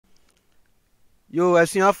Yo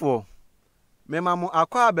asuafo mema mo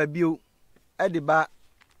akwa babio ediba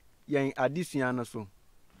yen adesua no so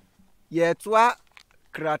ye toa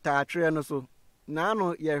krata atre no so na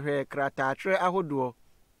no ye hwe krata atre ahodo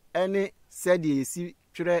ene sede esi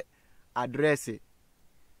twere address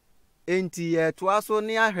enti ye toa so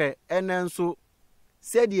ne ahwe ene nso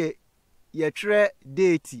sede ye twere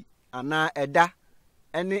date ana eda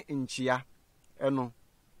ene nchia eno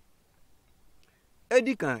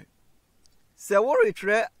edikan se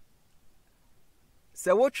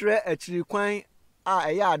wo tre achiri kwan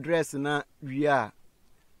a eya address na wia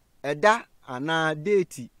eda ana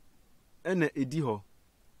date ena edi ho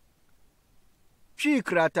twi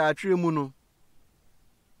krata atre mu no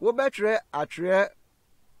wo betre atre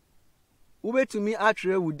wo betumi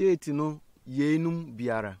atre wu date no yenum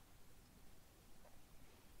biara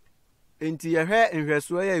enti ye hwe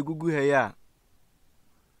nhweso ya egugu he ya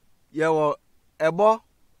ye wo ebo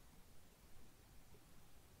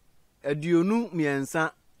aduonu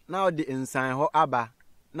miensa na odi nsan ho aba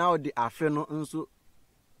na odi afe no nso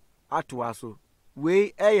atoa so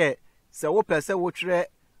we eye se wo pese wo twere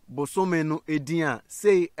bosome no edin a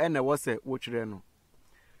sei ene wo se wo twere no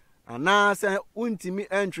ana se untimi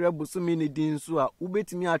entwere bosome ne din so a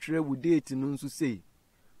ubetimi atwere wu date no nso sei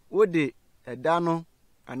wo de eda no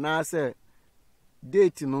ana se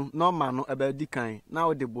date no normal no ebe dikan na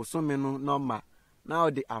wo de bosome no normal na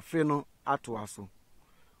wo de afe no atoa so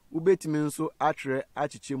ubetimi nso atwere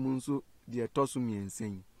achichemu nso de etoso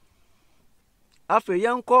miensen afa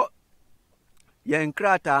yanko yen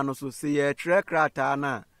krata no so se ye tre krata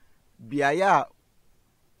na biaya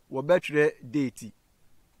wo betre date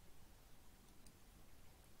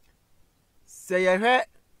se ye hwe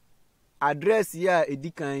address ya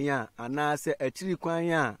edikan ya ana se achiri kwan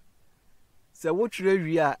ya se wo twere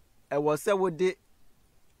wi a ewo se wo de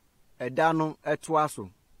eda no etoa so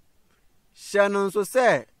hye nso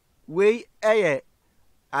se we eye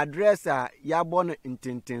address a yabo no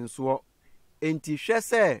ntentenso enti hwe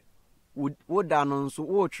se wo da no nso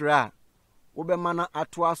wo twere a wo be mana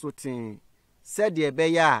atoa so ten se de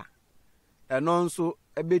be ya eno nso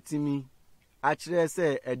ebetimi a kire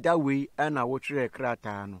se eda we na wo twere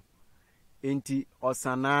krata no enti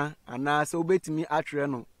osana ana se obetimi atwere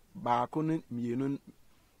no baako no mienu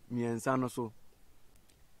miensa no so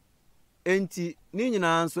enti ni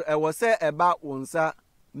nyina nso ewo se eba wonsa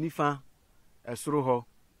nifa esoro ho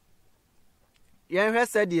yen hwe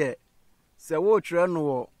se de se wo twere no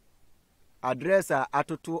wo address a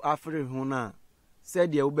atoto afre ho na se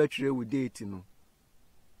de wo betwere wu date no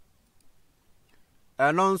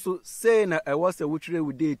eno nso se na ewo se wo twere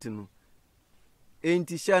wu date no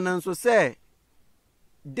enti hye nso se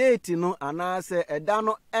date no ana se eda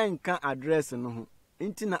no enka address no ho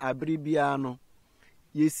enti na abri bia no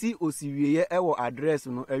yesi osiwieye ewo address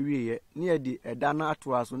no awieye ne yedi eda na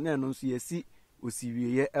atoa so na eno nso yesi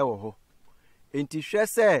osiwieye ewo ho enti hwe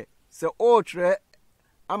se o tre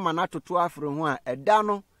amana toto afre ho a eda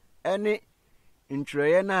no ene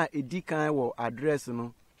ntweye na edikan wo address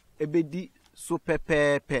no ebedi so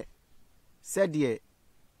pepepe se de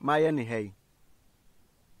maye ne hei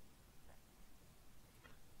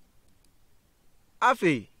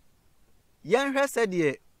afi yen hwe se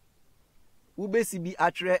de ubesi bi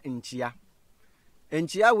atwere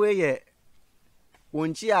nchia we ye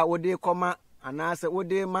wonchia wode koma anase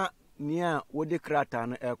wode ma nia wode krata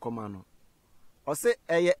no ekoma no ose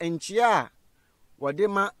eye nchia wode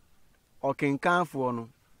ma okenkanfo no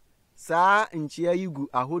saa nchia yigu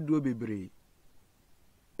ahodo bebre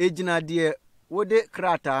ejina de wode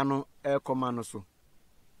krata no ekoma no so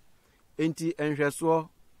enti enhweso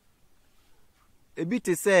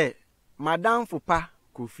ebite se madam fopa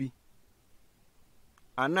kofi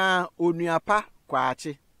ana onuapa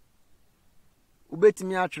kwaachi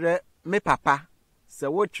ubetimi atwere me papa se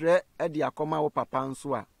wo twere edi akoma wo papa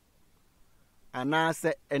nso a ana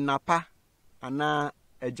se enapa ana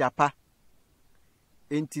ejapa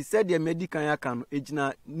enti se de medikan aka no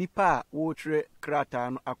ejina nipa a wo twere krata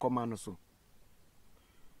no akoma no so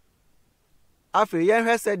afi yen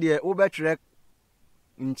hwe se de wo betwere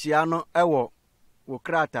nchia no ewo wo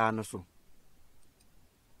krata no so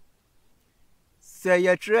se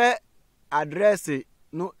ye twere address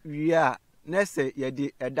no wia na se ye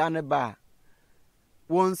di eda ne ba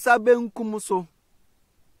won sabenkum so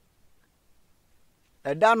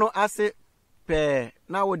eda no ase pe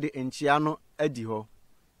na wo de enchia no adi ho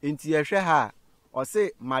enti ye hwe ha o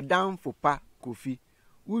se madam fopa kofi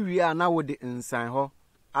wia na wo de nsan ho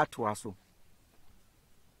atoa so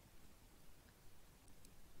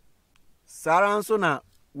saranso na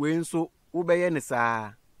we nso wo beye ne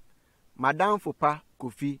saa madam fopa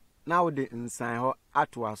kofi na wo de nsan ho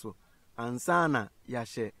atoa so ansana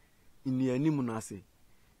yahye nnuanim no ase.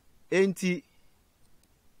 Enti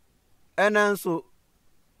enanso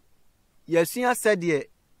yasua sɛdeɛ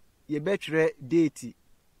yɛbɛtwerɛ date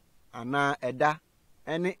ana ɛda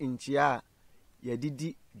ɛne nkyia a yɛdidi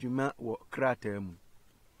dwuma wɔ krataa mu.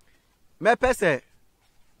 Mɛpɛ sɛ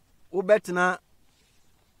wobɛtena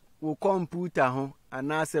wo computer ho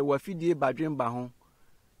anaasɛ wafidie badwemba ho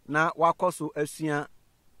na wakɔ so asua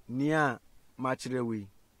nea makyerɛ wei,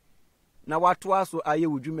 na watoa so ayɛ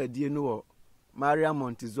wo dwumadie no wɔ Maria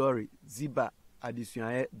Montessori Ziba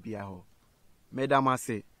adesuaeɛ bia hɔ. Meda mo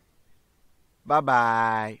ase. Bye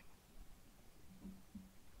bye.